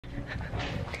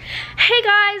Hey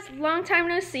guys, long time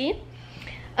no see.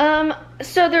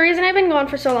 So the reason I've been gone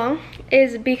for so long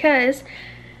is because,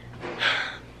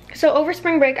 so over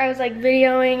spring break I was like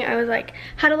videoing, I was like,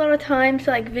 had a lot of time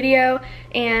to like video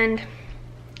and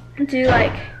do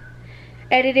like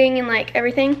editing and like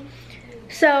everything.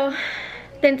 So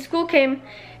then school came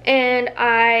and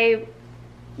I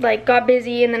like got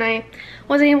busy and then I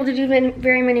wasn't able to do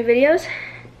very many videos.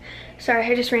 Sorry,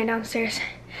 I just ran downstairs.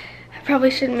 I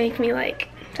probably shouldn't make me like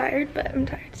tired, but I'm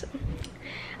tired, so.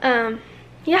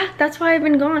 Yeah, that's why I've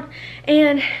been gone.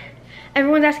 And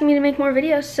everyone's asking me to make more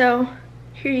videos, so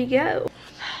here you go.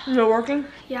 Is it working?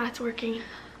 Yeah, it's working.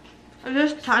 Is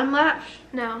this time lapse?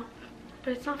 No,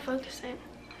 but it's not focusing.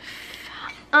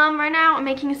 Right now I'm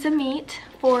making some meat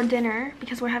for dinner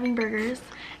because we're having burgers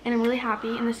and I'm really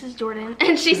happy, and this is Jordan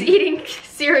and she's eating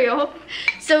cereal.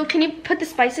 So can you put the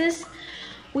spices?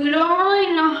 We don't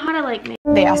really know how to like make.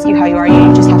 They ask you how you are,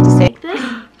 you just have to say this.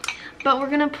 But we're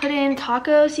gonna put in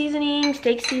taco seasoning,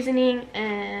 steak seasoning,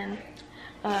 and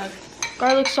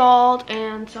garlic salt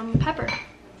and some pepper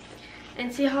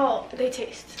and see how they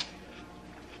taste.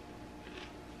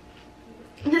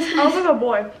 I was like a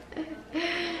boy.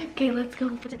 Okay, let's go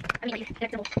put it.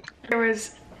 There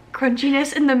was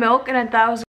crunchiness in the milk and I thought I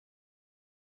was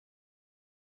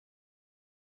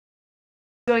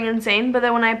going insane, but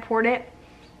then when I poured it,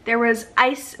 there was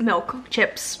ice milk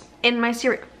chips in my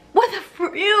cereal. What the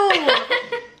ew!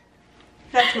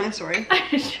 That's my story.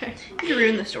 You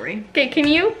ruined the story. Okay, can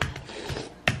you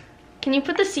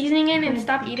put the seasoning in and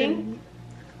stop eating?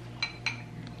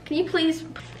 Can you please?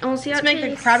 I want to see how it Let's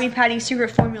make the Krabby Patty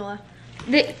secret formula.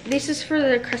 This is for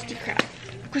the Krusty Krab.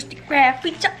 Krusty Krab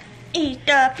pizza. Eat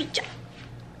the pizza.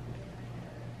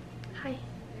 Hi.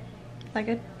 That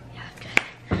good? Yeah,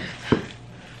 that's good.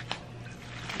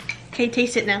 Okay,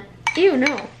 taste it now. Ew,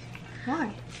 no.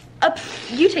 Why?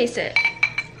 You taste it.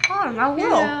 Oh, I will.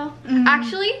 No.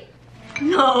 Actually,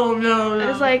 No. I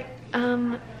was like,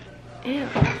 ew.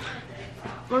 I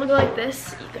wanna go like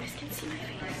this. You guys can see my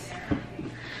face.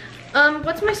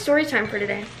 What's my story time for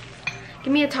today?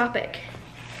 Give me a topic.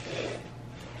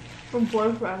 From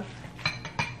boyfriend.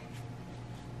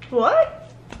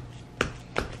 What?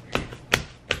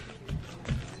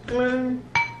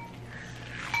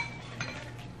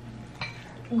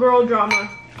 Girl drama.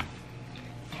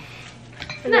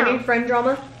 And No. maybe friend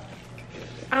drama.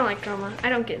 I don't like drama. I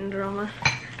don't get in drama.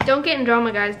 Don't get in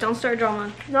drama, guys. Don't start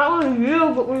drama. Not with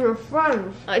you, but with your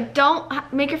friends. Don't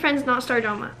make your friends not start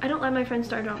drama. I don't let my friends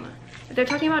start drama. If they're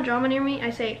talking about drama near me, I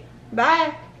say,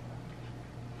 Bye.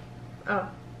 Oh.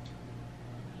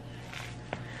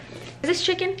 is this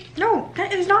chicken? No,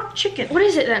 that is not chicken. What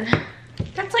is it then?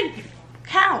 That's like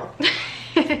cow.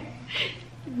 You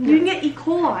can get E.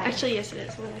 coli. Actually, yes it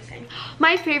is. What am I saying?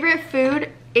 My favorite food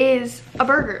is a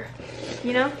burger,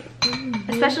 you know?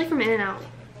 Especially from In-N-Out.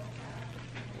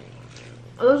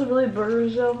 Are those really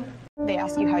burgers though? They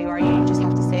ask you how you are, you just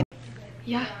have to say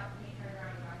Yeah.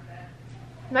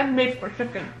 That's made for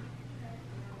chicken.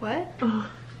 What?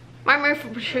 My made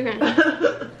for chicken.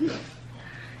 I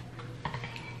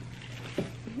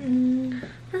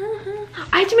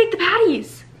have to make the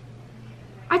patties.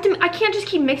 I can't just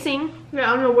keep mixing. Yeah,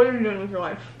 I don't know what you're doing with your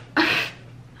life.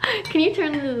 Can you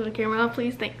turn to the camera,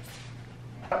 please? Thanks.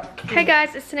 Hey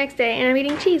guys, it's the next day and I'm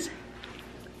eating cheese.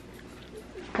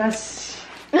 That's...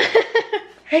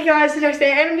 Hey guys, the next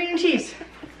day and I'm eating cheese.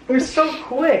 We're so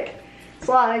quick. It's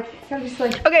like, I'm just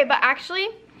like... Okay, but actually,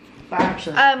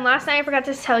 Actually. last night I forgot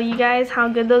to tell you guys how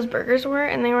good those burgers were,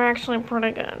 and they were actually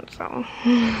pretty good, so.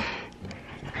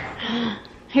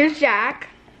 Here's Jack.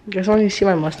 You guys want to see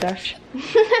my mustache?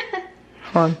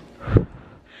 Hold on.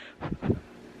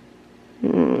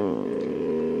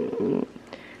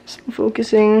 Still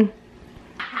focusing.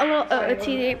 A little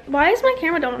OOTD. Why is my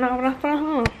camera don't not want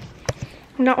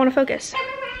to focus?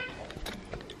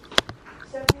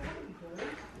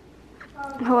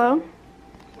 Hello?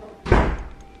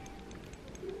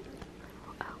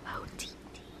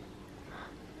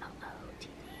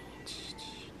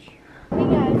 Hey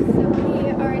guys, so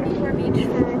we are in Newport Beach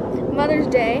for Mother's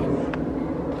Day.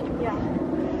 Yeah.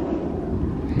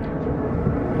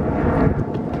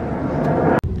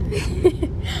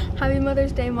 Happy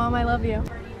Mother's Day, Mom. I love you.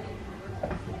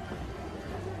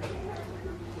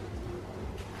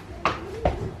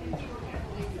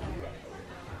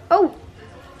 Oh,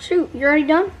 shoot. You're already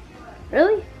done?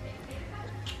 Really?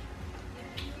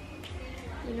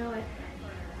 You know what?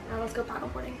 Now let's go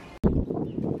paddleboarding.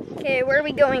 Okay, where are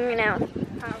we going right now?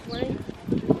 Paddleboarding.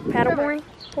 Paddleboarding?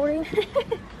 Boarding?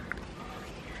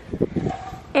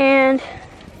 And Mom,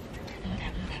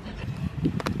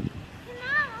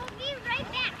 I'll be right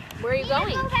back. where are you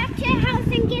going? back to the house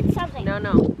and get something. No,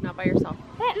 not by yourself.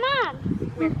 But Mom,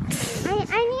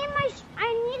 I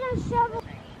need a shovel.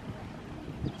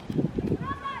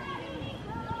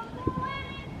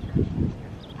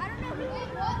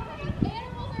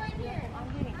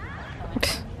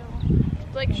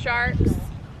 Like sharks,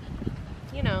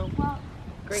 you know.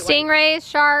 Great Stingrays,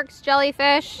 sharks,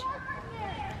 jellyfish.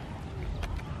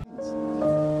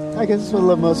 I guess that's what I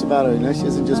love most about her. You know, she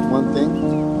isn't just one thing.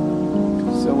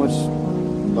 She's so much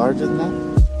larger than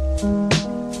that.